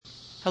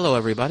Hello,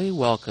 everybody.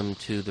 Welcome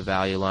to the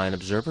Value Line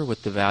Observer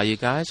with the Value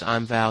Guys.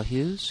 I'm Val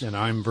Hughes. And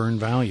I'm Vern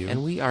Value.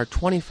 And we are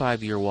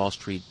 25-year Wall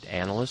Street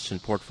analysts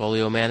and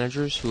portfolio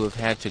managers who have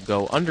had to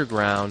go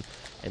underground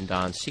and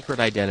don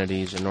secret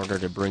identities in order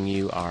to bring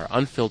you our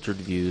unfiltered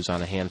views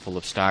on a handful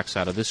of stocks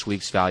out of this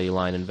week's Value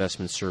Line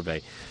Investment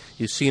Survey.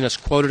 You've seen us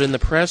quoted in the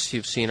press,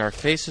 you've seen our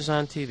faces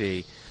on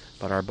TV,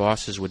 but our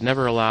bosses would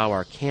never allow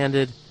our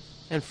candid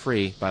and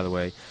free, by the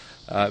way,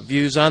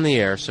 views on the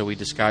air, so we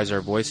disguise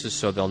our voices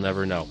so they'll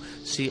never know.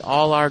 See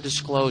all our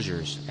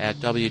disclosures at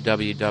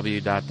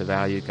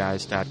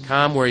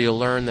www.thevalueguys.com, where you'll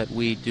learn that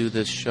we do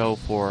this show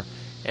for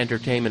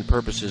entertainment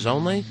purposes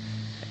only,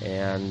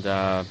 and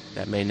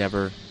that may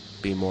never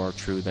be more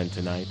true than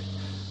tonight,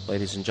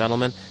 ladies and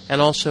gentlemen.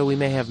 And also, we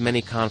may have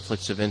many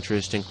conflicts of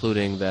interest,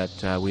 including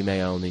that we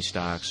may own these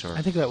stocks. Or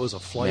I think that was a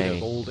flight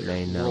of old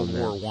World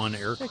War I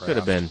aircraft. It could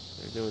have been.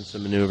 They're doing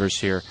some maneuvers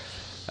here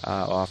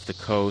off the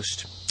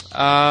coast.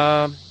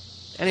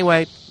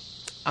 Anyway,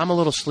 I'm a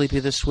little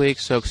sleepy this week,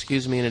 so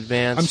excuse me in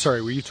advance. I'm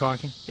sorry, were you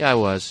talking? Yeah, I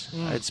was.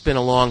 It's been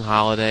a long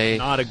holiday.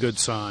 Not a good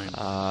sign.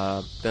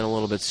 Been a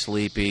little bit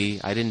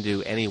sleepy. I didn't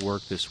do any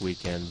work this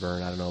weekend,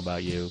 Vern. I don't know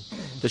about you.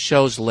 The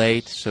show's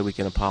late, so we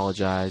can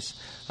apologize.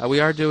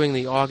 We are doing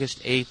the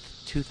August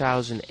 8th,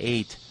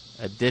 2008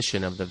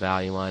 edition of the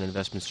Value Line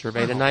Investment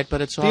Survey tonight, but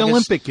it's August... The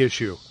Olympic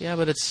issue. Yeah,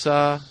 but it's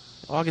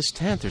August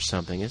 10th or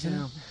something, isn't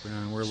it?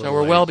 Yeah,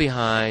 we're well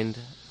behind.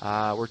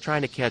 We're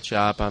trying to catch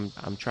up. I'm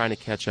trying to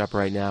catch up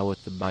right now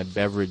with my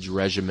beverage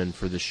regimen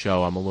for the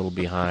show. I'm a little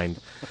behind.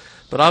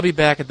 But I'll be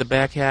back at the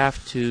back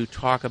half to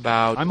talk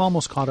about... I'm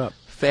almost caught up.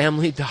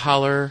 Family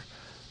Dollar.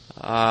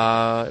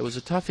 It was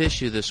a tough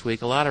issue this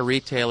week. A lot of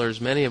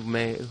retailers, many of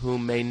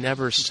whom may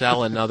never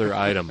sell another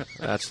item.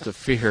 That's the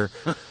fear.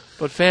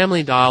 But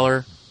Family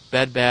Dollar,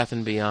 Bed Bath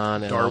 &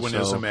 Beyond, and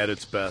Darwinism at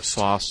its best.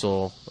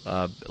 Fossil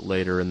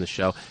later in the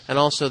show. And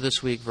also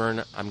this week,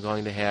 Vern, I'm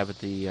going to have at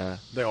the...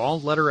 They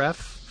all letter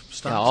F?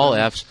 Yeah, all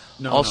Fs.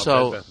 No,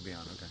 also, Bed Bath &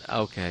 Beyond.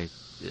 Okay.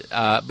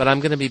 But I'm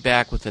going to be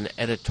back with an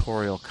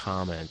editorial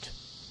comment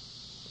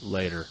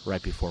later,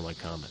 right before my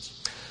comments.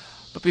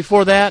 But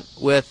before that,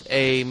 with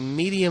a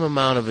medium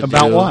amount of ado.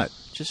 About what?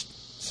 Just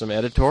some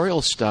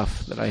editorial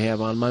stuff that I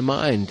have on my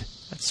mind.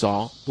 That's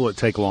all. Will it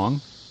take long?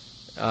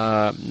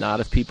 Not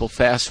if people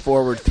fast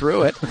forward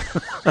through it.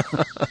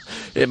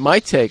 It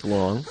might take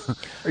long.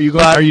 Are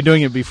you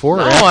doing it before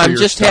or after? No, I'm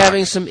just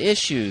having some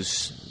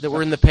issues that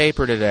were in the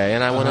paper today,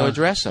 and I want to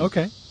address them.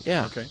 Okay.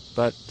 Yeah. Okay.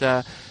 But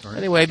right.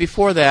 Anyway,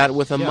 before that,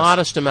 with a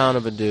modest amount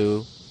of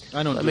ado,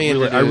 I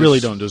really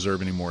don't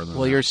deserve any more than that.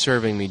 Well, you're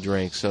serving me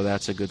drinks, so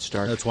that's a good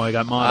start. That's why I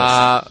got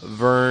modest.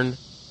 Vern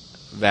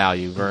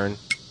Value. Vern.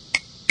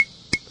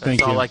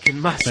 Thank you. That's all I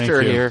can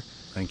muster here.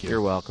 Thank you.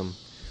 You're welcome.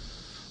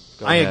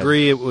 I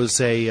agree. It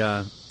was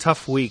a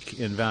tough week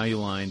in Value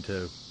Line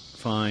to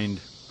find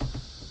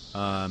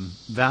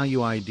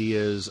value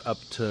ideas up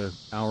to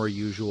our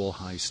usual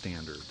high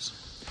standards.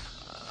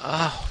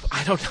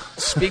 I don't know.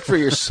 Speak for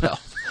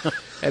yourself.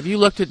 Have you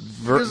looked at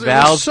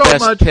Val's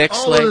best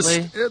picks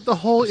lately? The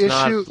whole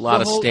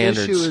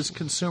issue is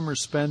consumer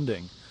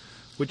spending,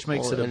 which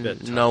makes it a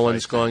bit tough. No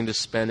one's going to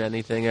spend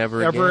anything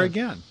ever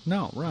again.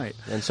 No, right.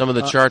 And some of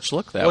the charts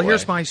look that way. Well,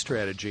 here's my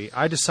strategy.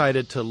 I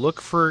decided to look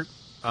for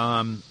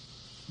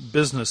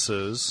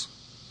businesses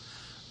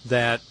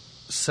that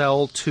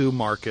sell to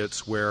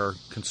markets where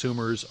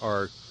consumers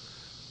are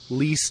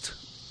least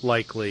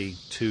likely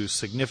to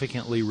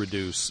significally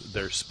reduce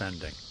their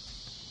spending.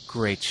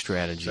 Great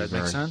strategy, Does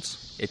that make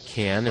sense? It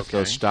can, if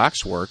those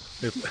stocks work.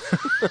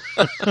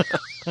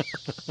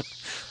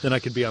 Then I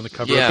could be on the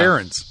cover of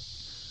Barron's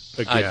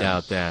again. I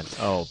doubt that.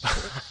 Oh.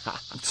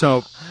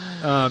 So,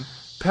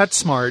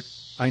 PetSmart,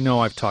 I know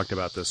I've talked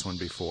about this one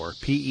before,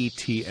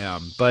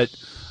 PETM, but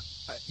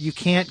you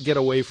can't get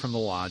away from the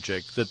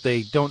logic that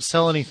they don't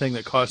sell anything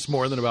that costs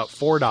more than about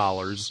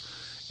 $4,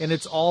 and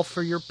it's all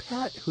for your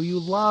pet who you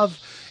love.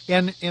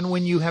 And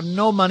when you have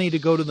no money to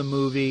go to the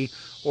movie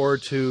or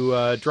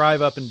to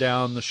drive up and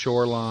down the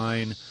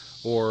shoreline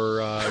or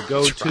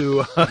go to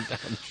in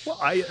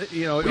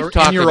your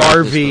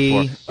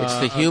RV, it's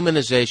the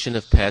humanization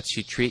of pets.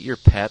 You treat your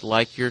pet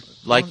like your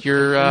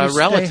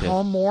relative. Stay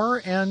home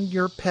more, and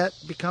your pet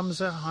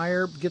gets a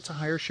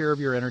higher share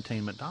of your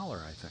entertainment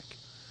dollar, I think.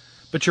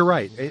 But you're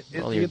right.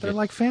 They're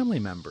like family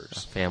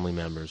members. Family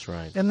members,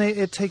 right. And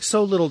it takes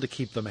so little to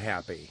keep them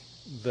happy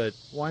that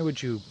why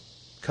would you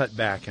cut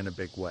back in a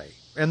big way?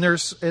 And their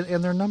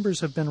numbers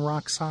have been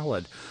rock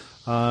solid.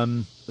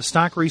 The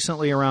stock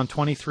recently around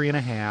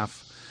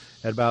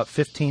 23.5 at about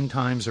 15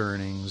 times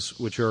earnings,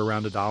 which are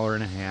around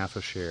 $1.50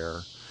 a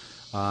share.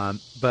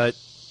 But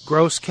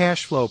gross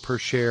cash flow per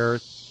share,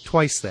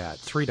 twice that,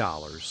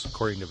 $3,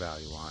 according to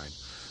Value Line.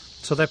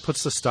 So that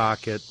puts the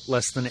stock at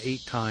less than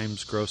 8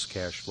 times gross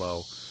cash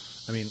flow.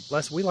 I mean,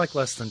 we like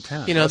less than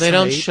 10. They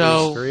don't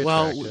show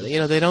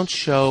they don't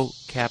show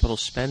capital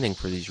spending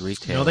for these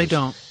retailers. No, they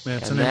don't.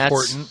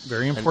 That's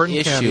very important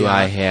issue caveat.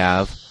 I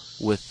have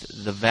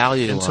with the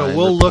Value Line. And so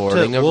we'll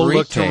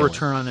look to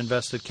return on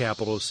invested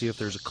capital to see if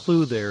there's a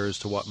clue there as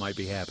to what might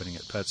be happening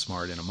at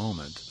PetSmart in a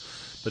moment.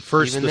 But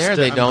first, Even there,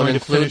 they I'm don't going to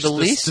include finish the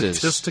leases.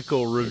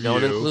 Statistical review. They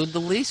don't include the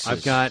leases.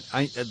 I've got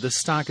the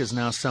stock is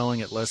now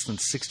selling at less than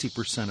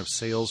 60% of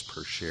sales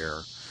per share,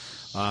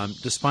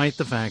 despite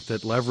the fact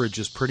that leverage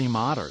is pretty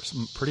modest.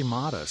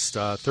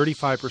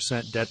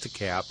 35% debt to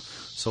cap,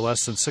 so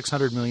less than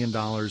 $600 million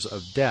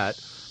of debt,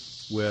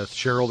 with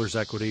shareholders'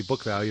 equity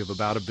book value of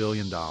about $1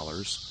 billion,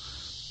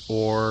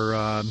 or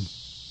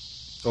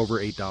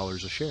over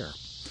 $8 a share.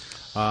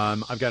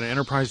 I've got an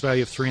enterprise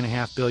value of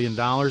 $3.5 billion,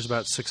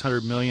 about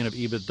 $600 million of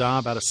EBITDA,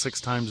 about a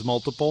 6 times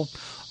multiple.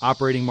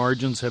 Operating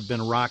margins have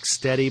been rock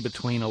steady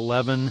between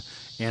 11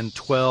 and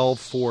 12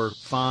 for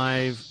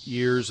 5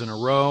 years in a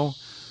row.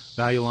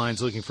 Value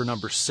Line's looking for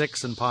number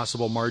 6 in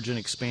possible margin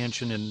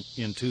expansion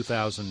in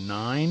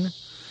 2009.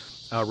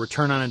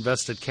 Return on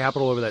invested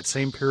capital over that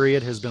same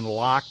period has been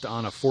locked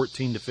on a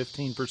 14 to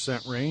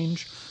 15%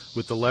 range,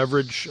 with the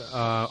leverage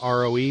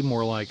ROE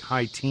more like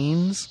high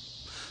teens.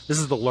 This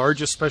is the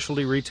largest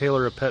specialty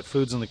retailer of pet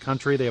foods in the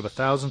country. They have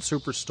 1,000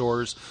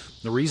 superstores.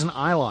 The reason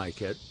I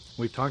like it,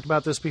 we've talked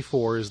about this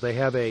before, is they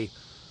have and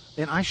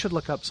I should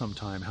look up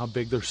sometime how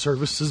big their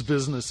services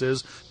business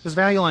is, because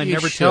Value Line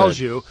never tells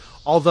you,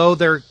 although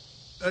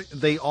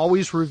they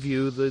always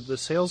review the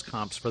sales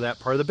comps for that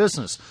part of the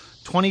business.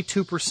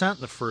 22%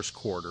 in the first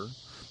quarter.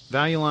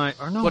 Value Line,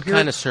 what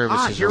kind of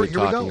services are we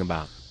talking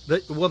about? Do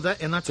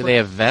they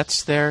have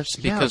vets there?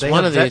 Because they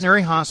have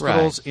veterinary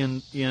hospitals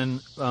in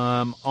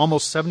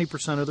almost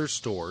 70% of their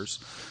stores.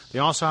 They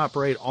also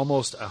operate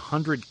almost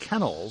 100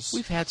 kennels.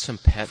 We've had some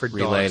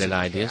pet-related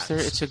ideas there.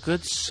 It's a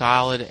good,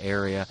 solid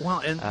area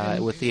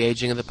with the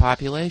aging of the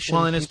population.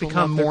 Well, and it's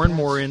become more and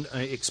more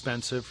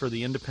expensive for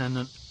the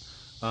independent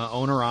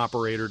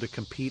owner-operator to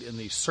compete in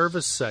these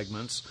service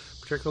segments,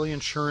 particularly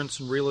insurance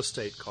and real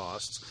estate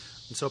costs.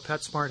 And so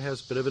PetSmart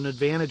has a bit of an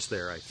advantage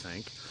there, I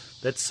think.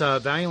 That's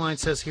Value Line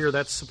says here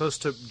that's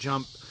supposed to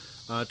jump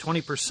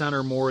 20%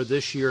 or more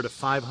this year to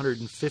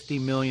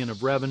 $550 million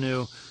of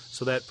revenue.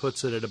 So that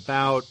puts it at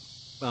about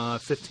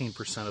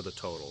 15% of the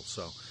total.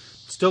 So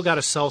still got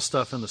to sell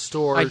stuff in the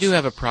stores. I do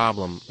have a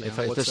problem. If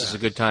this is a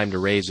good time to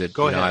raise it,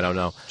 Go ahead. I don't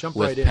know. Jump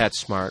with right in.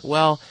 PetSmart.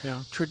 Well,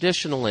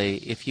 traditionally,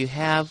 if you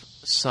have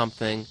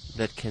something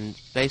that can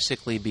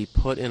basically be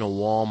put in a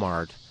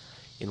Walmart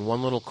in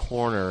one little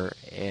corner,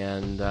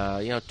 and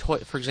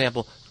for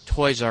example,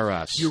 Toys R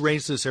Us. You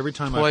raise this every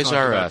time I Toys talk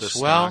R about Us. this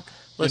stock. Well,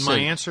 listen,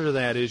 and my answer to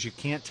that is you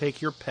can't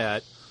take your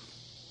pet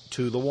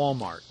to the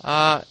Walmart.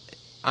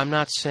 I'm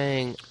not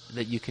saying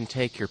that you can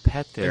take your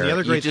pet there. And the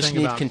other great you just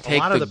thing about can a take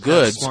lot of the the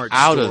goods PetSmart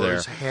out of there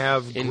stores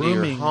have into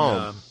grooming, your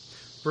home.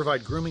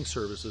 Provide grooming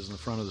services in the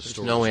front of the There's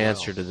store. no as well.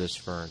 answer to this,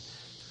 Vern.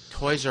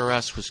 Toys R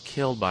Us was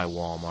killed by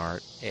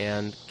Walmart,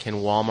 and can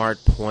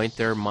Walmart point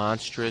their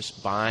monstrous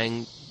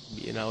buying,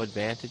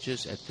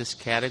 advantages at this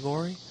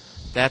category?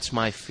 That's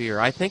my fear.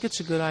 I think it's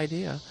a good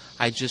idea.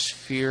 I just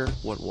fear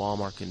what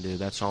Walmart can do.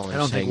 That's all I'm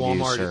saying to you, sir. I don't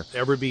think Walmart would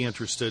ever be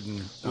interested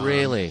in...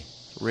 Really?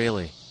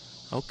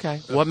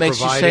 Okay. What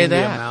makes you say that? Providing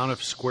the amount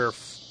of square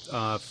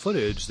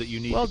footage that you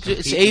need to compete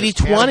it's in this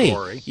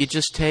 80-20. You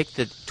just take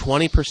the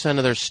 20%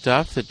 of their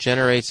stuff that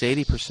generates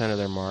 80% of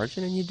their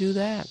margin, and you do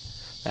that.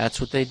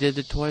 That's what they did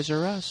to Toys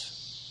R Us.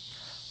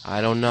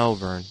 I don't know,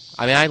 Vern.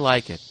 I mean, I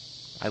like it.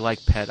 I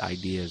like pet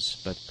ideas,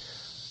 but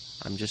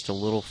I'm just a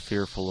little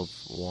fearful of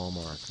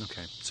Walmart.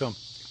 Okay. So,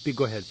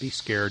 go ahead. Be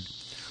scared.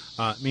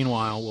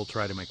 Meanwhile, we'll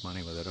try to make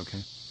money with it,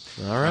 okay?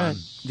 All right.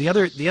 The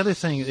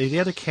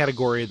other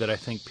category that I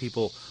think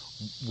people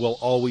will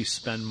always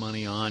spend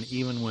money on,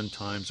 even when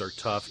times are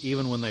tough,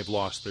 even when they've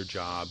lost their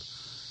job,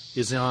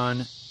 is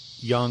on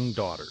young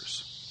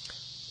daughters.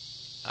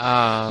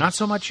 Not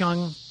so much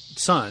young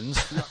sons.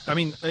 I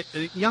mean,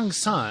 young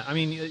son. I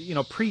mean,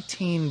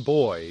 preteen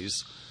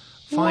boys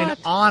find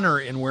honor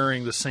in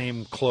wearing the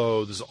same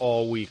clothes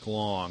all week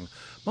long.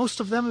 Most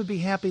of them would be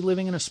happy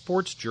living in a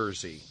sports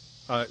jersey.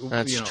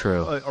 That's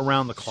true.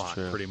 Around the clock,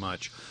 pretty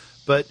much.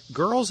 But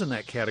girls in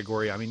that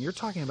category, I mean, you're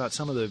talking about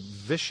some of the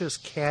vicious,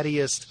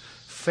 cattiest,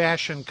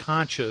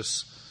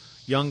 fashion-conscious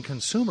young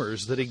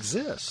consumers that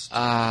exist.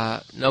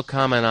 No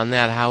comment on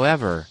that.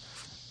 However,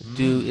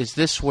 is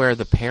this where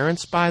the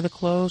parents buy the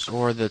clothes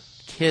or the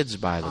kids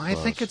buy the clothes? I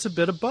think it's a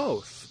bit of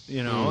both.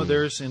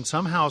 There's in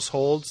some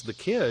households, the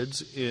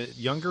kids,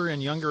 younger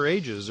and younger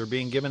ages, are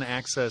being given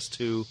access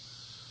to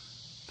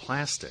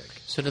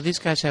plastic. So do these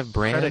guys have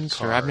brands?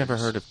 Or I've never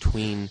heard of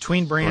Tween.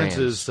 Tween Brands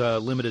is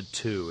Limited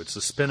 2. It's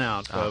a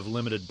spin-out of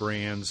Limited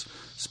Brands,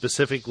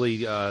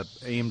 specifically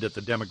aimed at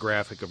the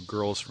demographic of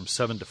girls from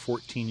 7 to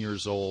 14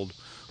 years old,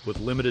 with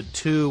Limited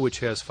 2,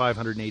 which has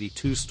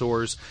 582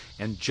 stores,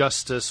 and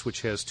Justice,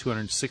 which has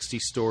 260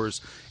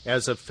 stores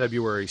as of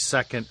February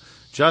 2nd.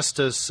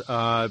 Justice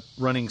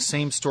running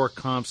same-store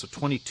comps of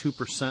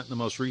 22% in the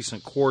most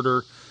recent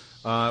quarter,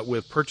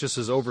 with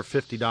purchases over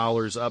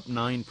 $50 up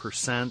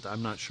 9%.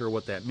 I'm not sure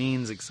what that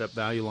means, except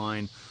Value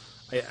Line.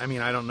 I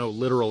mean, I don't know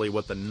literally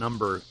what the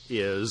number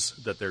is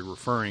that they're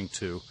referring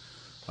to.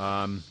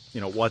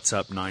 What's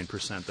up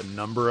 9%? The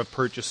number of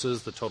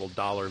purchases, the total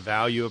dollar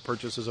value of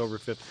purchases over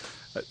 50.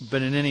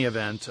 But in any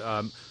event,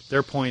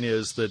 their point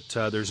is that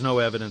there's no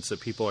evidence that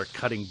people are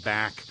cutting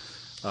back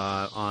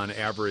on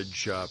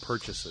average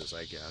purchases,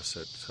 I guess,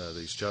 at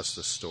these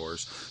Justice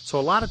stores. So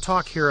a lot of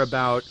talk here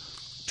about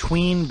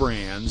tween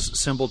brands,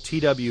 symbol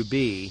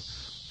TWB,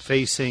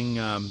 facing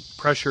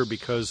pressure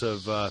because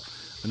of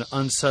an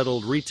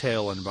unsettled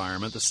retail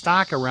environment. The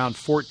stock around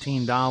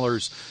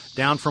 $14,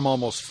 down from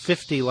almost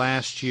 $50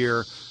 last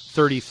year,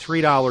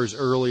 $33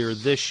 earlier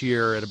this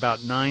year at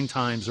about 9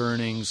 times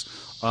earnings,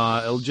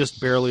 just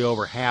barely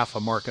over half a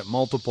market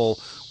multiple,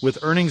 with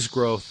earnings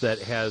growth that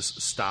has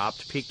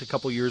stopped. Peaked a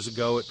couple years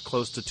ago at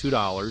close to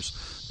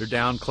 $2. They're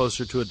down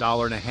closer to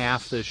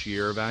 $1.50 this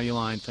year. Value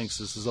Line thinks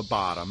this is a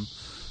bottom.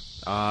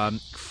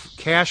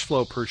 Cash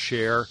flow per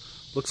share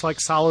looks like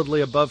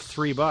solidly above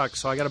 $3.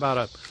 So I got about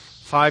a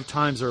 5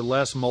 times or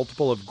less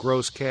multiple of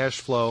gross cash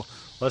flow,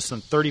 less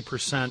than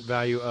 30%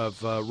 value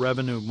of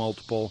revenue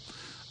multiple.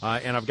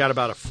 And I've got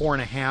about a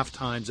 4.5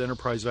 times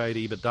enterprise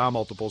value to EBITDA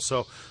multiple.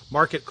 So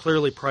market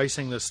clearly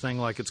pricing this thing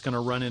like it's going to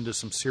run into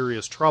some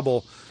serious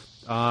trouble.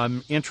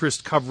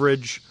 Interest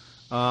coverage,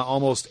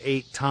 almost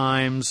 8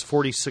 times,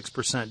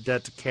 46%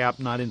 debt to cap,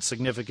 not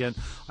insignificant.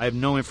 I have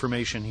no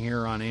information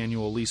here on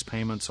annual lease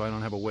payments, so I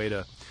don't have a way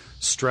to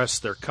stress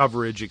their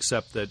coverage,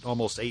 except that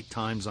almost 8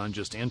 times on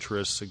just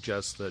interest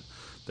suggests that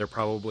they're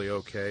probably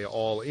okay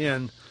all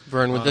in.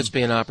 Vern, would this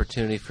be an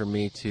opportunity for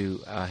me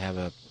to have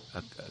a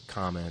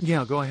comment?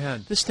 Yeah, go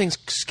ahead. This thing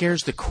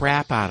scares the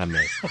crap out of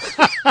me.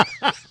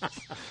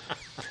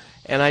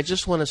 And I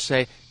just want to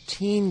say,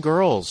 teen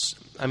girls,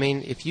 I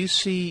mean, if you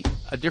see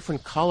a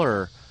different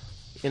color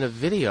in a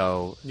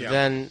video,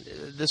 then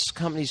this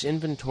company's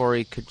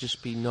inventory could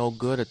just be no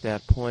good at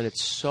that point.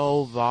 It's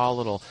so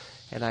volatile.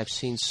 And I've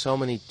seen so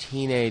many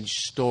teenage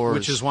stores.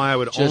 Which is why I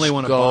would only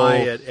want to buy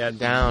it at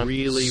down.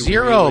 Really,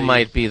 zero really,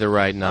 might be the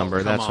right number.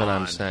 Oh, That's come what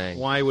I'm on. saying.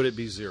 Why would it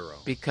be 0?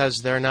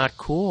 Because they're not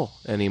cool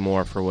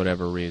anymore for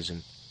whatever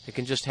reason. It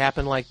can just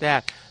happen like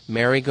that.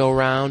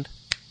 Merry-go-round,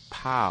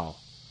 pow.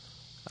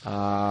 What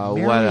else?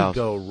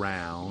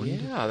 Merry-go-round.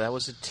 Yeah, that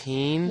was a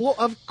teen. Well,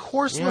 of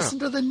course, listen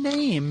to the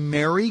name.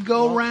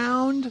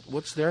 Merry-go-round.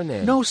 What's their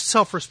name? No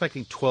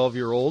self-respecting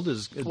 12-year-old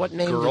is. What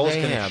name do girls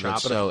they gonna have shop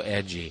that's at so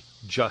edgy?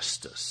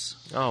 Justice.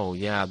 Oh,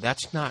 yeah,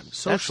 that's not...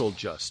 Social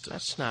justice.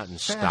 That's not in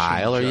Fashion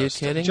style. Are you justice.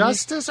 kidding me?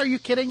 Justice? Are you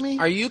kidding me?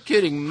 Are you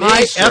kidding me,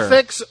 High sir?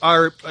 ethics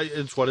are.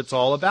 It's what it's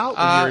all about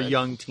when you're a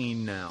young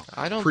teen now.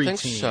 I don't Pre-teen.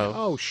 think so.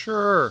 Oh,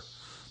 sure.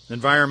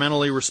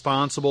 Environmentally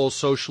responsible,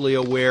 socially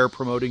aware,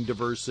 promoting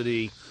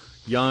diversity,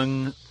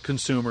 young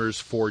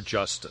consumers for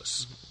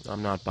justice.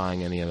 I'm not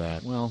buying any of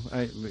that. Well,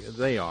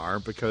 they are,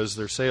 because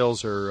their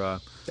sales are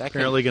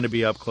apparently going to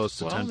be up close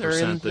to 10%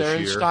 this year. They're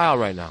in style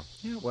right now.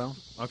 Yeah, well,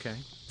 okay.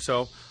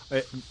 So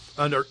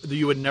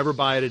you would never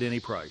buy it at any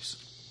price?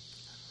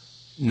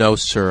 No,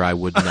 sir, I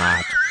would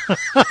not.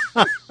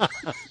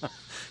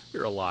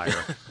 You're a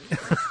liar.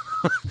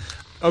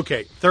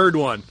 Okay, third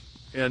one,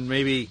 and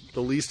maybe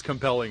the least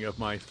compelling of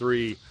my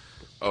 3.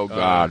 Oh,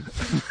 God.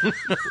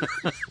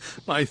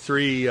 My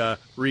 3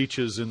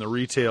 reaches in the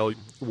retail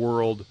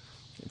world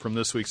from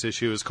this week's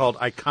issue is called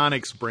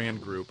Iconics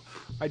Brand Group.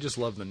 I just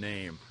love the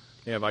name.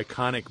 They have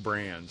iconic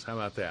brands. How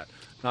about that?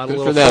 Not Good a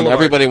little for them. full of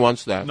Everybody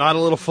wants that. Not a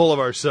little full of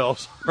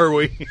ourselves, are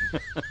we?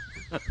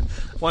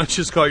 Why don't you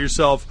just call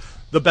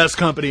yourself the best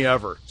company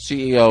ever?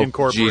 CEO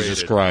Incorporated.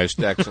 Jesus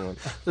Christ. Excellent.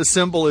 The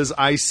symbol is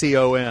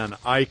ICON,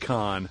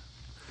 icon.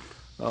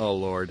 Oh,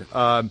 Lord.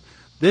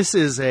 This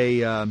is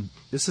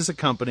a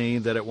company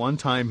that at one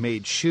time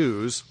made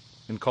shoes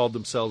and called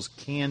themselves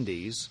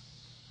Candies,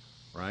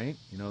 right?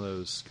 You know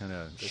those kind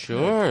of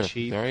Sure.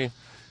 cheap. Very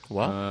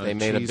well. They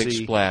made cheesy, a big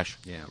splash.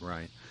 Yeah,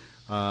 right.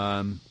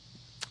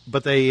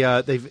 But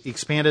they've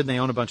expanded and they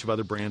own a bunch of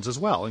other brands as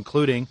well,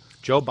 including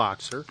Joe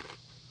Boxer,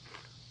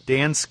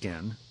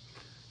 Danskin,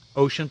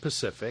 Ocean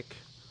Pacific,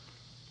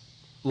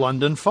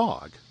 London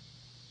Fog,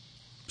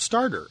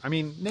 Starter. I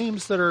mean,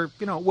 names that are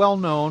well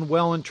known,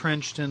 well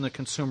entrenched in the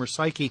consumer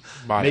psyche.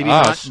 By maybe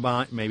us.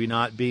 may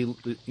not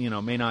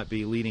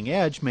be leading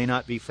edge, may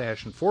not be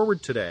fashion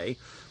forward today.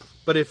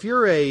 But if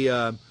you're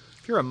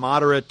a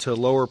moderate to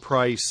lower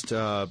priced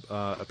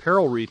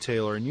apparel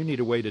retailer and you need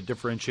a way to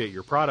differentiate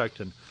your product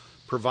and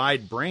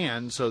provide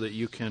brand so that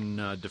you can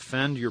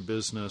defend your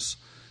business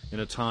in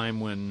a time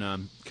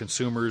when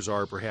consumers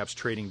are perhaps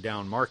trading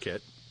down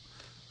market,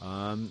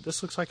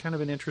 this looks like kind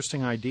of an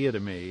interesting idea to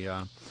me.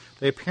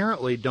 They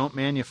apparently don't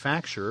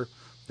manufacture.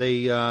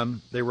 They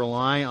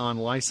rely on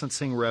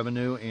licensing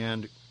revenue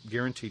and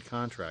guaranteed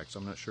contracts.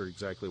 I'm not sure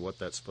exactly what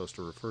that's supposed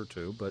to refer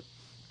to, but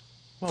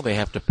well, they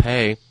have to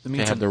pay to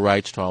have the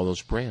rights to all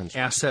those brands.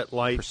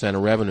 Asset-light. Percent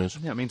of revenues.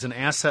 Yeah, it means an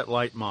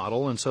asset-light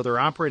model, and so their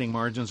operating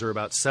margins are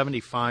about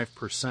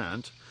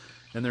 75%,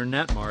 and their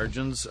net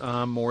margins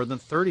more than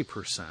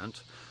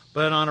 30%,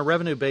 but on a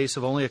revenue base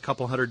of only a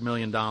couple $100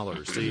 million.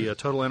 The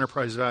total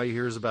enterprise value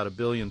here is about $1.3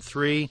 billion.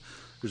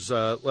 There's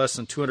less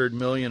than $200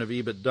 million of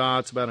EBITDA.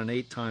 It's about an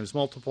 8 times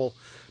multiple.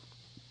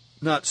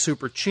 Not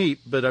super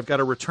cheap, but I've got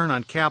a return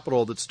on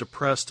capital that's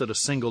depressed at a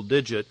single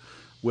digit.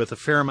 with a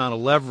fair amount of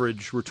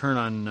leverage,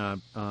 return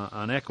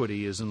on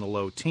equity is in the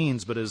low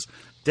teens. But as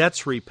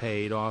debt's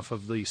repaid off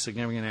of the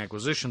significant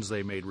acquisitions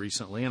they made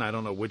recently, and I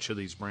don't know which of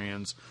these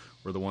brands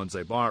were the ones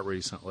they bought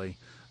recently,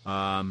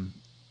 I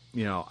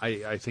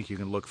think you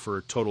can look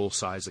for total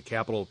size of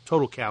capital,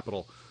 total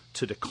capital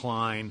to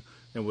decline,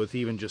 and with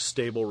even just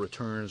stable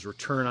returns,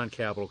 return on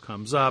capital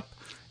comes up,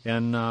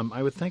 and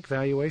I would think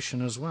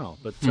valuation as well.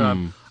 But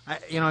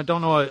I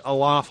don't know an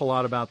awful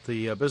lot about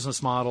the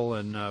business model,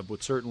 and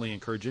would certainly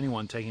encourage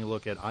anyone taking a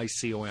look at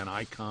ICON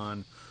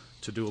Icon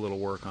to do a little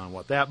work on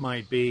what that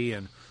might be,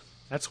 and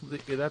that's what I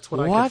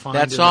could find.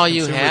 That's in all the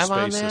you consumer have space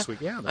on that? this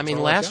week. Yeah, I mean,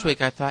 last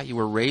week I thought you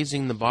were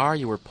raising the bar.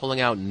 You were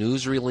pulling out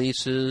news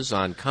releases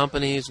on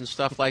companies and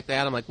stuff like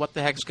that. I'm like, what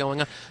the heck's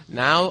going on?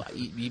 Now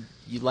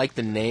you like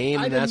the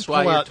name, and that's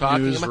why you're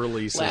talking news about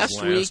releases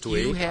last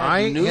week. You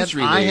had news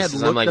releases. I had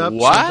looked I'm like, up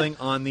what? something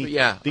on the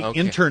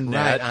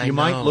internet. Right, you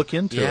might look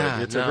into yeah,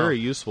 it. It's a very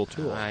useful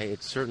tool.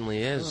 It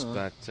certainly is,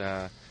 but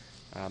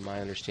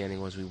my understanding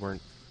was we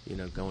weren't,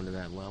 going to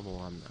that level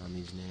on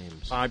these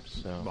names.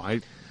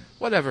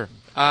 Whatever.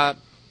 Are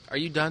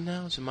you done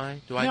now?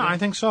 Do I? Yeah, I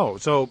think so.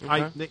 So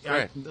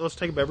okay. Let's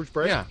take a beverage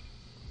break. Yeah.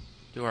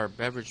 Do our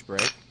beverage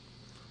break.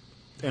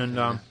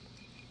 And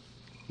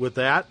with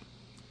that,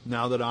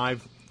 now that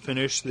I've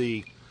finished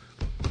the,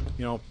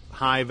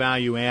 high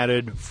value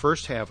added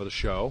first half of the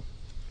show,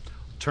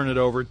 turn it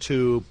over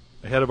to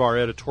the head of our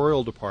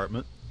editorial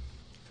department,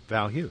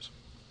 Val Hughes.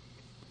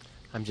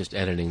 I'm just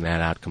editing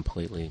that out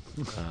completely,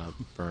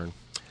 Vern.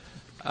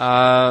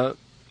 All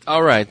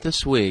right,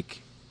 this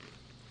week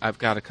I've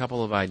got a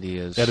couple of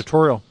ideas.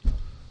 Editorial.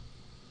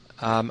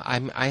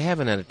 I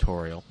have an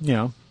editorial.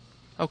 Yeah.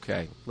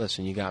 Okay,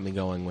 listen, you got me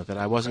going with it.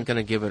 I wasn't going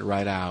to give it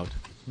right out.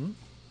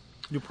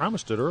 You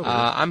promised it earlier.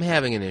 I'm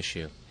having an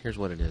issue. Here's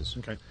what it is.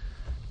 Okay.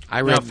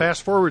 Now,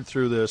 fast forward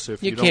through this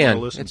if you don't can. want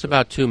to listen. It's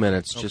about 2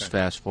 minutes. Okay. Just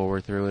fast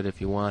forward through it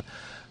if you want.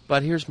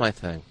 But here's my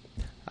thing.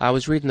 I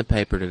was reading the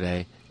paper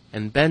today,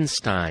 and Ben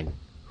Stein,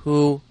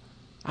 who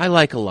I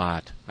like a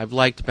lot. I've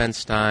liked Ben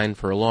Stein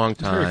for a long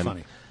time. He's very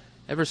funny.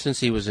 Ever since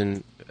he was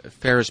in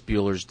Ferris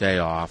Bueller's Day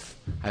Off,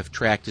 I've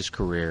tracked his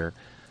career.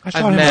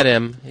 I've met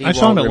him. I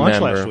saw him at lunch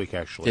last week,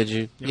 actually. Did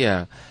you?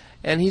 Yeah.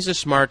 And he's a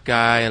smart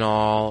guy and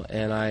all,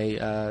 and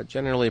I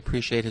generally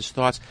appreciate his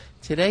thoughts.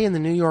 Today in the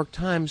New York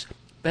Times,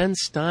 Ben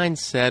Stein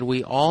said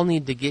we all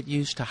need to get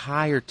used to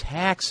higher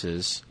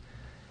taxes.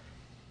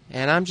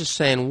 And I'm just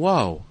saying,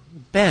 whoa,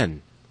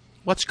 Ben,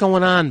 what's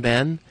going on,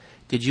 Ben?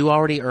 Did you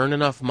already earn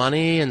enough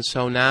money, and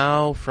so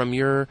now from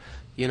your,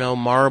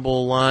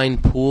 marble line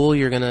pool,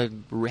 you're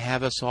going to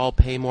have us all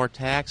pay more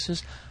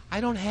taxes? I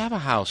don't have a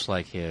house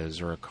like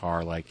his or a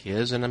car like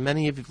his, and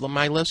many of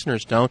my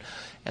listeners don't.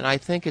 And I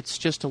think it's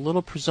just a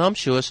little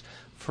presumptuous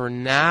for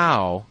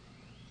Ben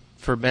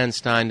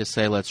Stein to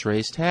say, let's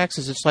raise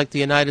taxes. It's like the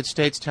United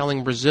States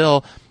telling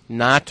Brazil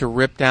not to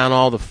rip down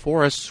all the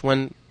forests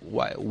when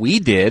we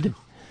did.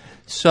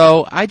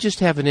 So I just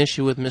have an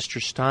issue with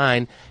Mr.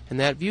 Stein and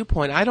that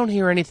viewpoint. I don't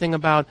hear anything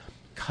about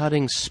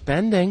cutting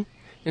spending.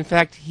 In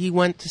fact, he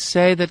went to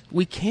say that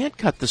we can't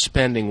cut the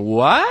spending.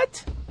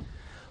 What?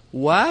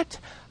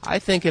 I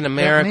think in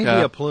America, that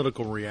may be a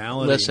political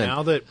reality. Listen,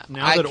 now that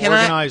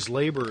organized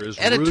labor is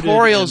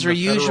editorials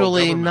rooted in are the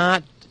usually government.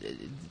 not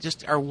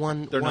just are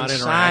They're not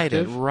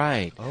one-sided, interactive?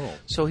 right? Oh.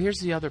 So here's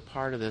the other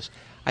part of this.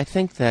 I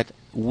think that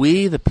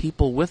we, the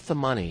people with the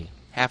money,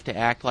 have to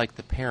act like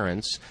the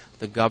parents.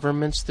 The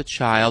government's the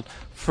child.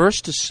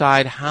 First,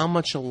 decide how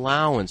much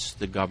allowance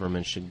the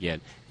government should get.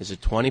 Is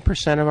it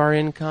 20% of our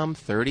income,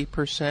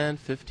 30%,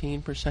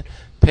 15%?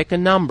 Pick a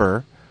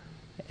number,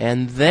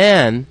 and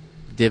then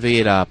divvy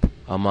it up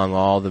among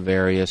all the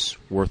various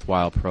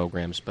worthwhile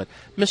programs. But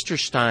Mr.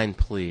 Stein,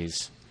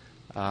 please,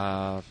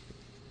 don't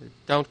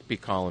be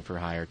calling for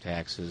higher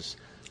taxes.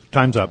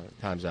 Time's up.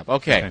 Time's up.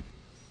 Okay.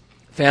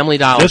 Family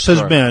Dollar This has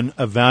Store. been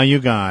a Value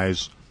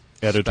Guys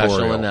editorial.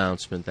 Special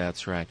announcement,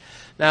 that's right.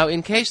 Now,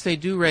 in case they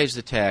do raise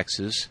the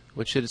taxes,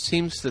 which it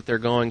seems that they're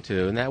going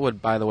to, and that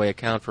would, by the way,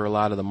 account for a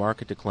lot of the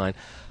market decline,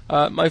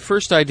 my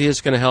first idea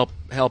is going to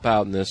help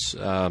out in this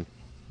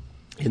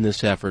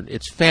effort.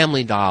 It's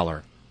Family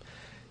Dollar.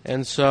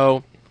 And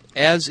so,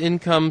 as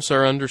incomes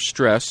are under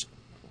stress,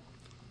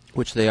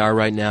 which they are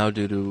right now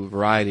due to a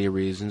variety of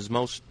reasons,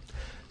 most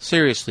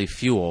seriously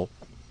fuel,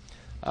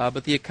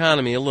 but the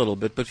economy a little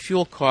bit. But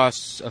fuel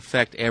costs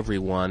affect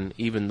everyone,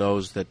 even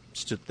those that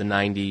the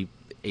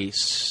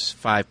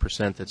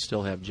 95% that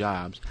still have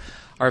jobs,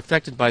 are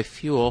affected by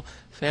fuel.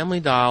 Family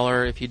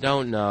Dollar, if you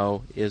don't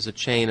know, is a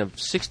chain of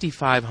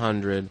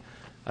 6,500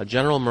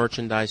 general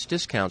merchandise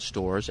discount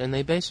stores, and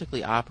they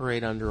basically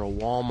operate under a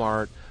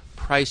Walmart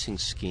pricing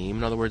scheme.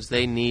 In other words,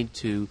 they need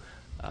to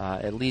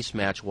at least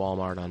match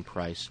Walmart on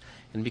price.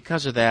 And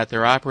because of that,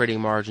 their operating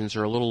margins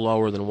are a little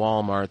lower than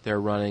Walmart. They're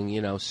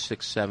running,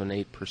 6, 7,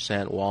 8%.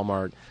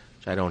 Walmart,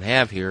 which I don't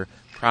have here,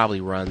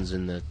 probably runs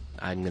in the,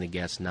 I'm going to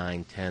guess,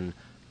 9, 10%,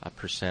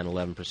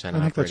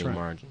 11% operating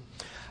margin.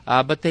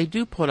 But they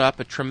do put up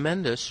a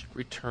tremendous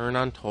return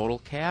on total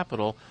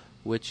capital,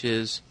 which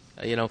is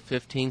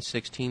 15,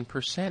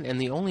 16%.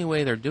 And the only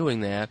way they're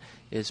doing that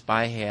is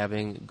by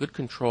having good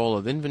control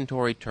of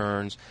inventory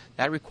turns.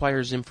 That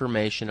requires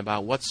information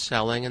about what's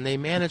selling, and they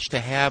manage to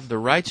have the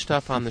right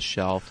stuff on the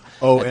shelf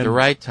at the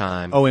right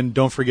time. Oh, and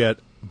don't forget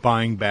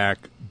buying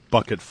back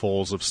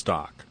bucketfuls of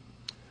stock.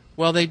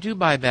 Well, they do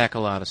buy back a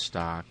lot of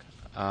stock.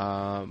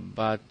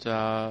 But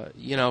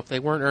if they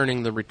weren't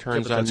earning the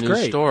returns on new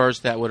stores,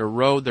 that would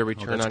erode their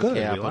return on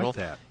capital. We like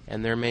that.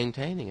 And they're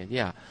maintaining it,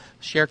 yeah.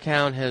 Share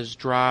count has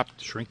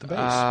dropped. Shrink the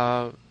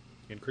base.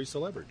 Increase the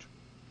leverage.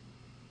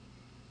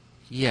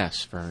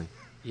 Yes, Vern,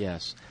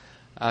 yes.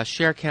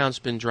 Share count's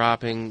been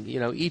dropping,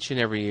 each and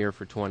every year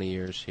for 20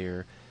 years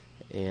here.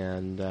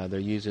 And they're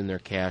using their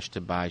cash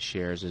to buy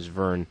shares, as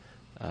Vern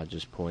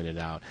just pointed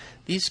out.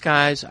 These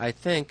guys, I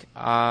think,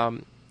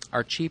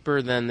 are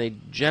cheaper than they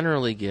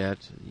generally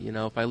get.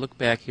 If I look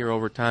back here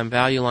over time,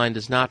 Value Line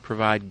does not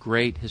provide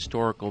great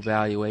historical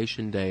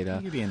valuation data.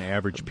 They give you an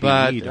average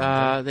PE,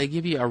 but they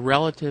give you a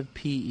relative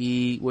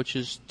PE, which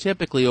is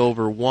typically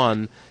over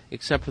 1,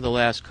 except for the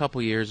last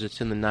couple years,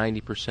 it's in the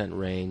 90%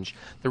 range.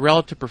 The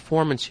relative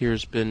performance here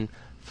has been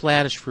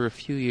flattish for a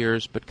few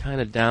years, but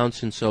kind of down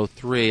since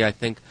 2003. I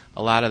think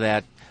a lot of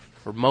that,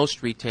 for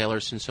most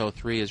retailers since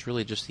 2003, is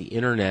really just the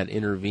Internet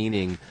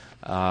intervening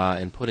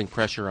and putting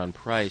pressure on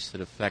price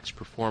that affects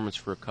performance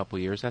for a couple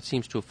years. That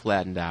seems to have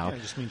flattened out. Yeah,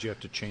 it just means you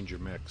have to change your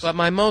mix. But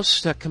my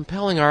most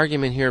compelling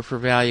argument here for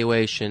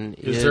valuation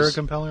is... Is there a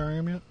compelling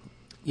argument?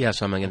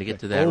 Yes, I'm going to get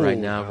to that right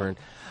now, Vern.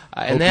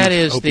 And that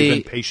is hope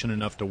you've been patient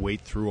enough to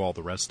wait through all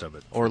the rest of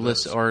it.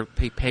 Or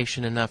be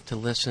patient enough to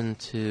listen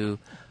to...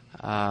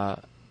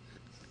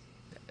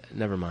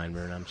 never mind,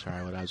 Vern. I'm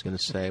sorry. What I was going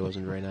to say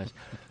wasn't very nice.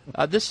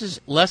 This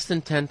is less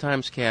than 10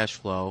 times cash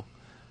flow.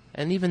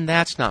 And even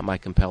that's not my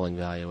compelling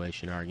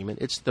valuation argument.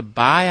 It's the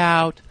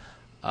buyout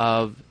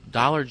of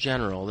Dollar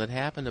General that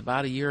happened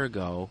about a year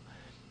ago.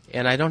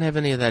 And I don't have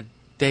any of that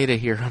data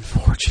here,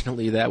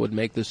 unfortunately. That would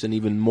make this an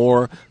even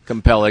more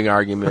compelling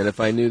argument if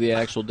I knew the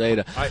actual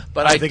data.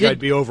 I think I'd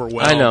be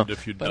overwhelmed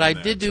if you'd done that. But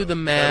I did do the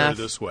math.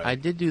 This way. I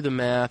did do the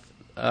math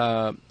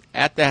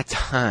at that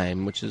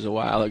time, which is a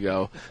while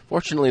ago.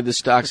 Fortunately, the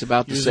stock's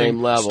about the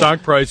same level.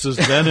 Stock prices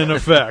then in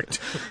effect.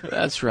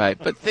 That's right.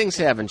 But things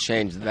haven't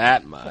changed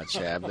that much,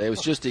 have they? It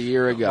was just a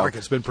year ago. The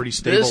market's been pretty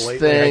stable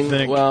lately, I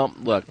think. Well,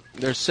 look,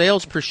 their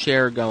sales per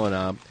share going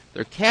up.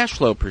 Their cash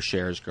flow per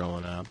share is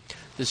going up.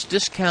 This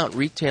discount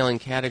retailing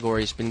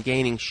category has been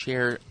gaining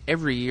share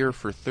every year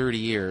for 30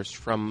 years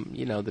from,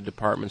 the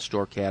department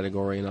store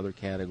category and other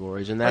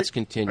categories, and that's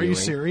continuing. Are you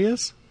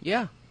serious?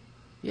 Yeah.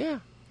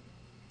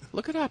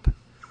 Look it up.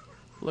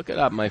 Look it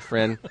up, my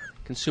friend.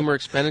 Consumer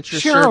expenditure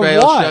share survey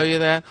will show you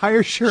that.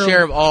 Higher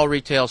share of all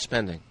retail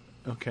spending.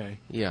 Okay.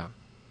 Yeah.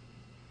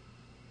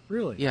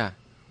 Really? Yeah.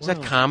 Is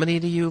that comedy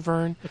to you,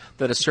 Vern?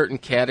 That a certain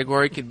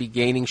category could be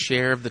gaining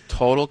share of the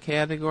total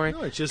category?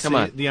 No, it's just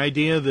the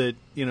idea that,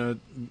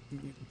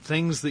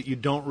 things that you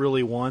don't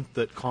really want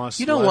that cost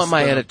You don't less want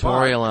my than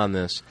editorial on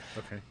this.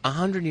 Okay.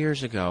 100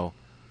 years ago,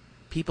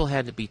 people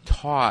had to be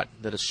taught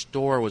that a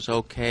store was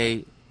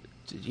okay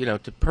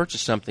to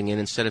purchase something in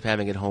instead of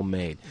having it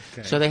homemade.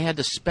 Okay. So they had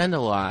to spend a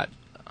lot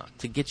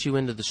to get you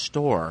into the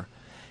store.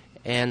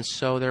 And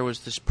so there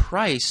was this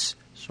price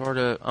sort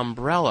of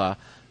umbrella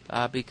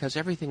because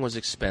everything was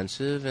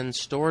expensive and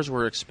stores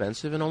were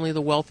expensive and only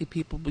the wealthy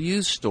people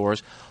used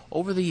stores.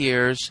 Over the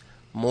years,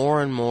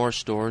 more and more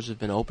stores have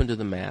been open to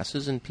the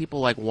masses, and people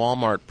like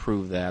Walmart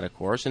prove that, of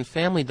course. And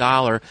Family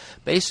Dollar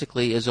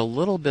basically is a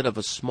little bit of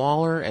a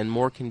smaller and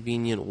more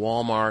convenient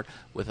Walmart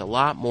with a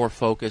lot more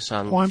focus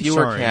on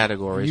fewer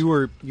categories.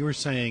 You were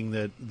saying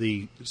that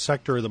the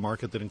sector of the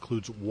market that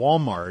includes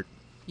Walmart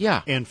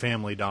and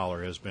Family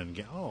Dollar has been...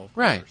 Oh, of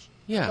right. course.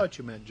 Yeah. I thought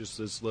you meant just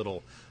this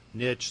little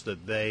niche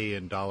that they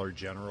and Dollar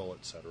General,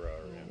 et cetera,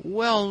 are in.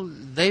 Well,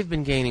 they've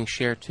been gaining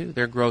share, too.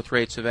 Their growth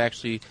rates have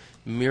actually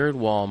mirrored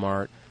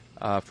Walmart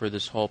for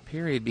this whole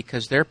period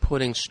because they're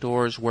putting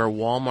stores where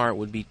Walmart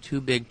would be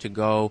too big to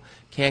go,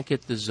 can't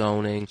get the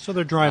zoning. So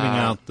they're driving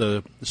out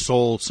the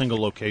sole single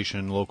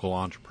location local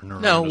entrepreneur.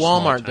 No,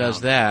 Walmart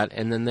does that,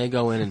 and then they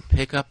go in and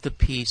pick up the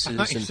pieces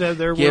I and said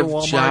they're give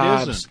where Walmart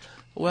jobs. Isn't.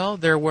 Well,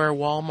 they're where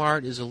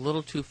Walmart is a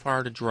little too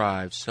far to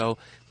drive. So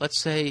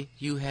let's say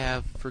you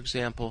have, for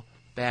example,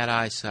 bad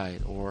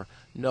eyesight or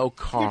no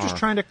car. You're just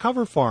trying to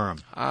cover for them.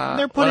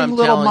 They're what putting I'm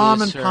little telling mom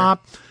you, and sir,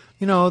 pop,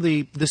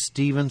 the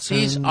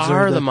Stevensons. These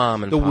are or the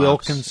mom and the pops,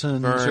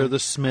 Wilkinsons Vern. or the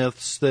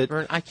Smiths. That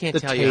Vern, I can't the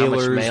tell you how much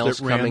Taylors mail's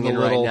that ran coming in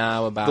right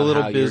now about the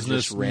little how you're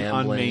business just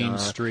rambling on Main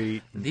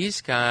Street.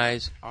 These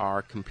guys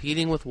are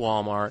competing with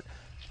Walmart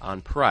on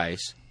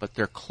price, but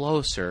they're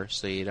closer,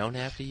 so you don't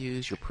have to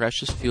use your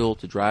precious fuel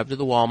to drive to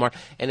the Walmart.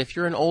 And if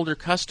you're an older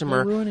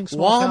customer,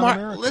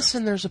 Walmart,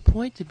 listen, there's a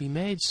point to be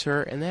made,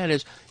 sir, and that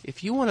is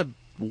if you want to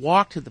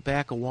walk to the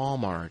back of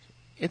Walmart,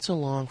 it's a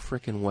long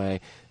frickin'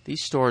 way.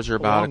 These stores are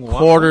about a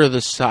quarter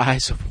the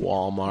size of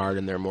Walmart,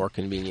 and they're more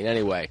convenient.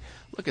 Anyway,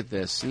 look at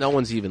this. No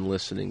one's even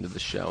listening to the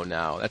show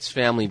now. That's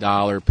Family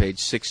Dollar, page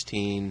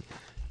 16.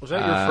 Was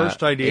that your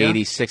first idea?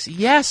 86.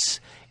 Yes,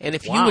 and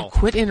if you would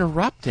quit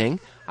interrupting,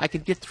 I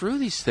could get through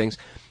these things.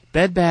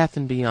 Bed Bath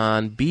 &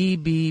 Beyond,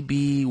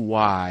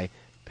 BBBY,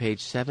 page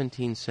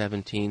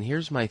 1717.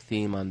 Here's my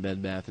theme on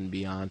Bed Bath &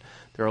 Beyond.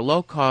 They're a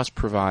low-cost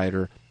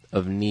provider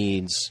of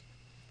needs,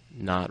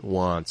 not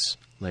wants,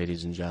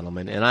 ladies and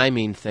gentlemen. And I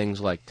mean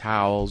things like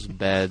towels,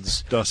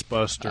 beds,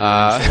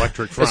 dustbusters,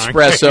 electric frying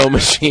espresso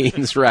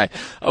machines, right.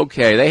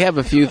 Okay, they have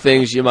a few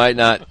things you might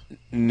not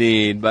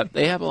need, but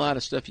they have a lot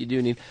of stuff you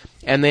do need.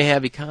 And they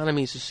have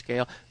economies of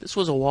scale. This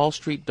was a Wall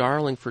Street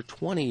darling for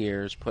 20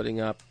 years,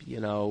 putting up,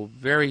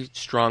 very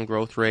strong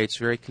growth rates,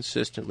 very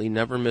consistently,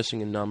 never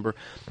missing a number.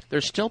 They're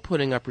still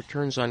putting up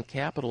returns on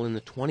capital in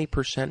the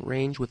 20%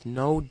 range with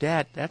no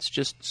debt. That's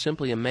just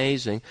simply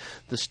amazing.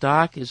 The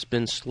stock has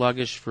been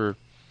sluggish for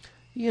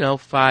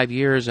 5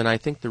 years, and I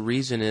think the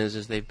reason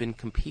is they've been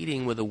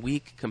competing with a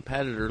weak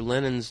competitor,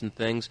 Linens and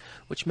things,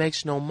 which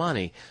makes no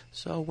money.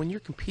 So when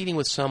you're competing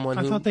with someone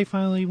I thought they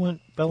finally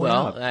went belly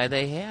up. Well,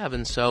 they have,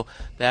 and so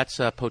that's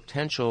a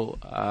potential,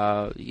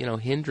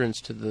 hindrance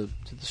to the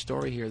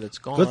story here that's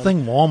going on. Good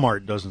thing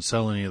Walmart doesn't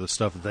sell any of the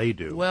stuff they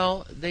do.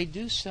 Well, they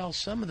do sell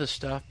some of the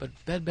stuff, but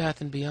Bed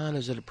Bath & Beyond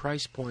is at a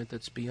price point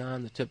that's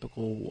beyond the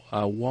typical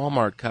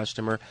Walmart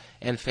customer,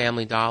 and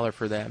Family Dollar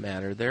for that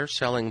matter. They're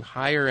selling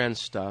higher-end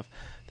stuff.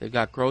 They've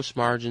got gross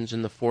margins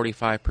in the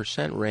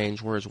 45%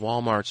 range, whereas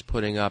Walmart's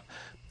putting up,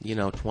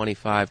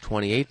 25,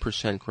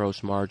 28%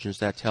 gross margins.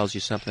 That tells you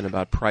something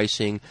about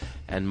pricing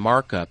and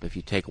markup. If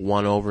you take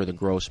 1 over the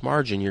gross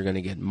margin, you're going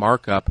to get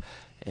markup,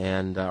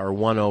 and or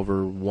 1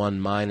 over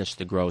 1 minus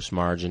the gross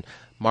margin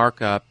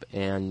markup,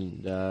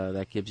 and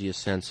that gives you a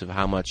sense of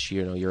how much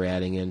you're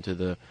adding into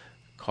the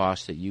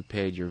cost that you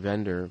paid your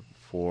vendor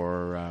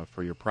for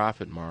your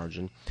profit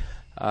margin.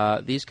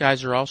 These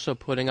guys are also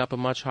putting up a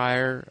much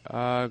higher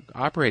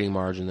operating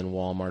margin than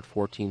Walmart,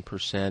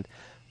 14%,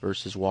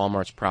 versus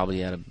Walmart's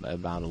probably at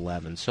about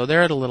 11%. So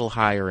they're at a little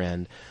higher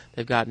end.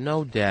 They've got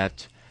no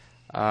debt.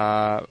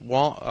 Value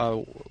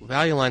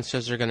Line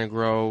says they're going to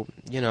grow,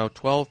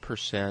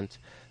 12%.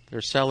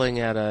 They're selling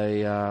at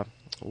a,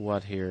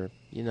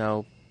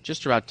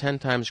 just about 10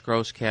 times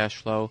gross cash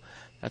flow.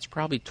 That's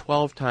probably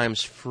 12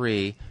 times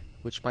free,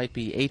 which might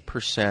be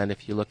 8%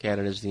 if you look at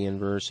it as the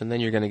inverse, and then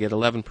you're going to get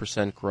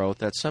 11% growth.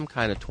 That's some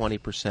kind of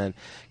 20%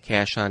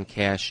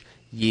 cash-on-cash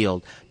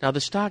yield. Now, the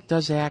stock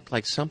does act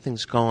like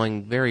something's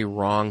going very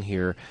wrong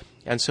here,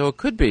 and so it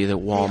could be that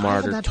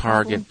Walmart or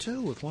Target...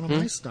 too with one of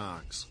my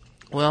stocks.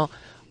 Well,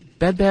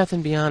 Bed Bath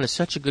 & Beyond is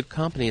such a good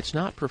company. It's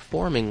not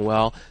performing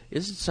well.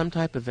 Is it some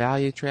type of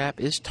value trap?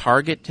 Is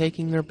Target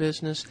taking their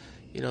business?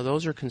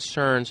 Those are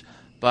concerns.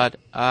 But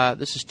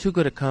this is too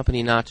good a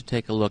company not to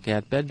take a look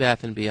at. Bed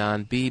Bath &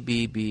 Beyond,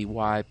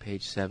 BBBY,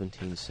 page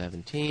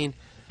 1717.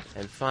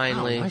 And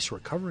finally... Wow, nice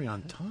recovery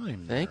on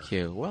time there. Thank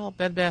you. Well,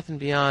 Bed Bath &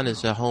 Beyond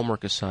is a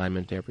homework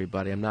assignment to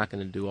everybody. I'm not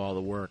going to do all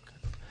the work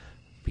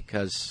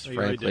because,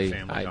 frankly,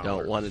 I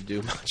don't want to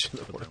do much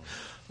of the work.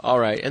 All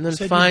right, and then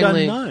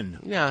finally... You've done none.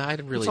 Yeah, I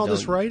really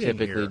don't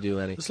typically do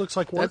any. This looks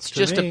like work That's to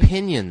just me.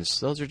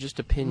 opinions. Those are just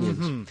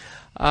opinions.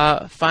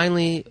 Mm-hmm.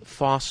 Finally,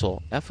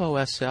 Fossil,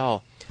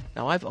 FOSL.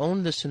 Now, I've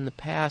owned this in the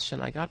past,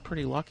 and I got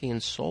pretty lucky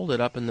and sold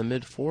it up in the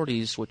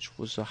mid-40s, which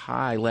was a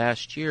high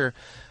last year,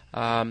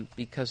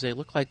 because they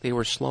looked like they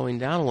were slowing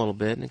down a little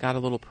bit, and it got a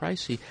little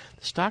pricey.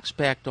 The stock's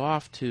backed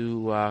off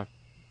to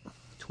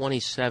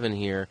 27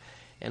 here,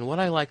 and what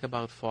I like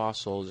about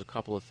Fossil is a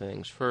couple of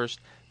things. First,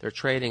 they're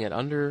trading at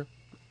under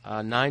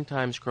 9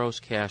 times gross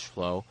cash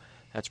flow.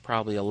 That's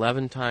probably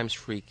 11 times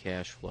free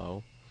cash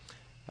flow.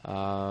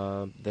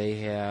 They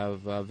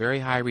have very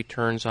high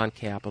returns on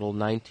capital,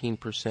 19%,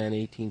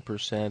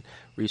 18%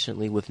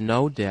 recently with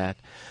no debt.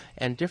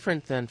 And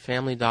different than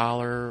Family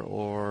Dollar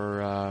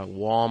or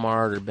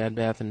Walmart or Bed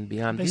Bath &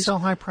 Beyond. They sell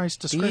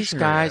high-priced discretionary These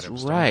guys,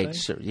 items, right. don't they?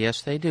 So,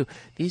 yes, they do.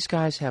 These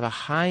guys have a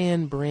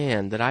high-end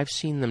brand that I've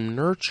seen them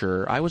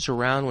nurture. I was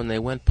around when they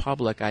went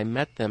public. I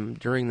met them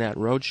during that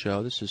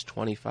roadshow. This is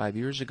 25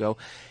 years ago.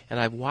 And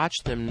I've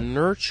watched them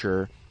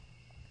nurture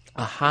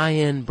a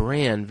high-end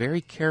brand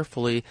very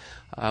carefully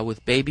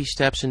with baby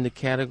steps into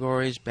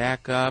categories,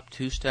 back up,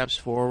 2 steps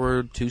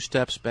forward, 2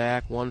 steps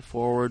back, 1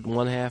 forward,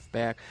 1 half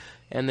back.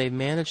 And they've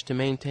managed to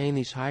maintain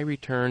these high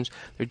returns.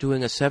 They're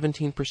doing a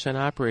 17%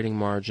 operating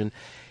margin.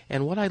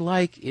 And what I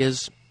like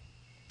is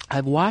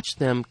I've watched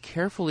them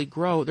carefully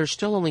grow. There's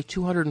still only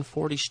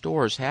 240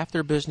 stores. Half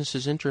their business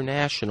is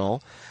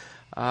international.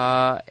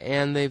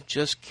 And they've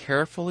just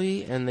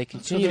carefully, and they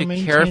continue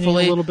to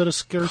carefully a little bit of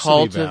scarcity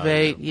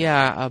cultivate,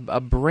 value.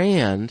 a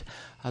brand.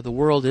 The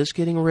world is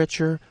getting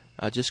richer.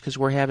 Just because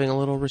we're having a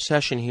little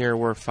recession here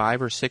where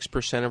 5 or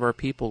 6% of our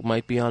people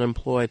might be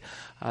unemployed,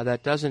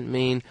 that doesn't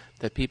mean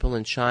that people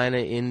in China,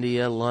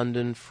 India,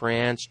 London,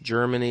 France,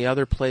 Germany,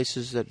 other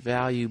places that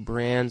value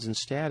brands and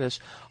status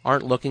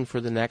aren't looking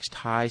for the next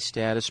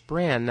high-status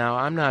brand. Now,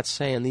 I'm not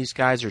saying these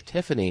guys are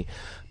Tiffany,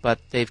 but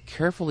they've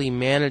carefully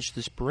managed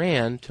this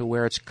brand to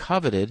where it's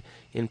coveted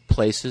in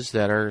places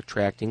that are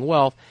attracting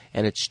wealth,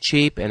 and it's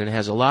cheap, and it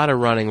has a lot of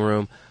running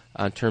room.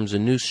 In terms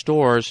of new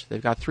stores,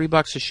 they've got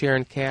 $3 a share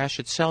in cash.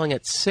 It's selling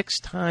at 6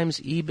 times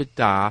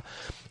EBITDA.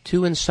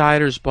 2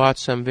 insiders bought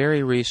some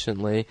very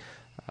recently.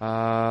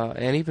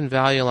 And even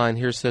Value Line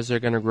here says they're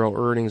going to grow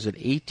earnings at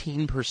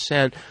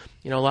 18%.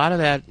 A lot of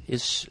that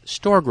is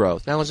store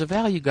growth. Now, as a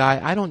value guy,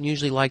 I don't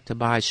usually like to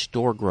buy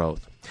store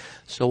growth.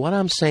 So what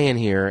I'm saying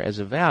here as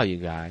a value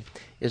guy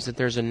is that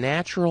there's a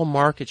natural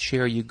market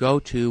share you go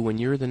to when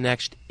you're the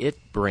next it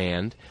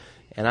brand.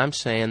 And I'm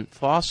saying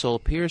Fossil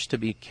appears to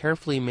be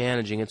carefully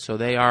managing it so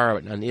they are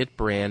an it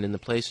brand in the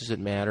places that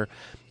matter.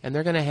 And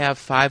they're going to have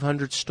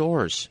 500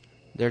 stores.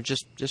 They're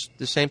just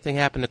the same thing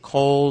happened to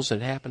Kohl's.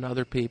 It happened to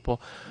other people.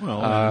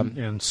 Well,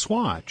 and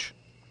Swatch.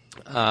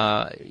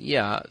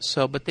 Yeah.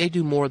 So, but they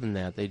do more than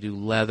that. They do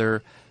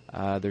leather.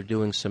 They're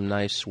doing some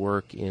nice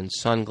work in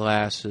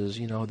sunglasses.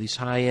 These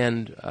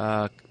high-end,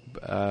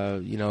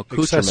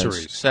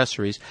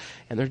 accessories,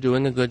 and they're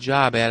doing a good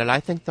job at it. I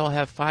think they'll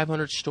have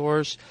 500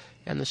 stores,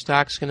 and the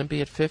stock's going to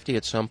be at 50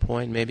 at some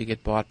point. Maybe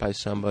get bought by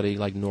somebody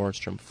like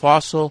Nordstrom.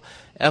 Fossil,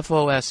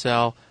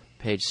 F-O-S-L,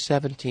 page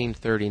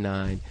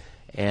 1739.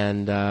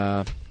 And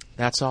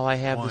that's all I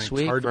have this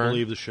week. It's hard to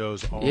believe the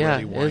show's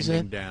already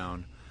winding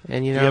down.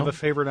 And do you have a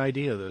favorite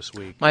idea this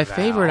week? My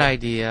favorite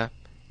idea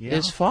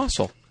is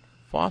Fossil.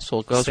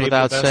 Fossil goes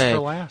without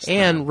saying.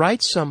 And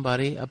write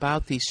somebody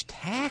about these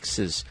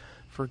taxes.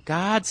 For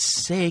God's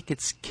sake,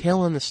 it's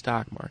killing the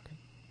stock market.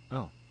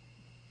 Oh,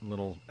 a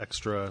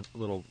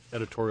little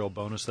editorial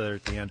bonus there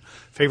at the end.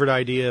 Favorite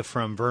idea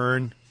from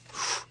Vern?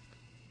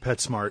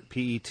 PetSmart,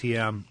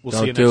 PETM. We'll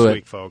see you next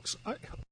week, folks.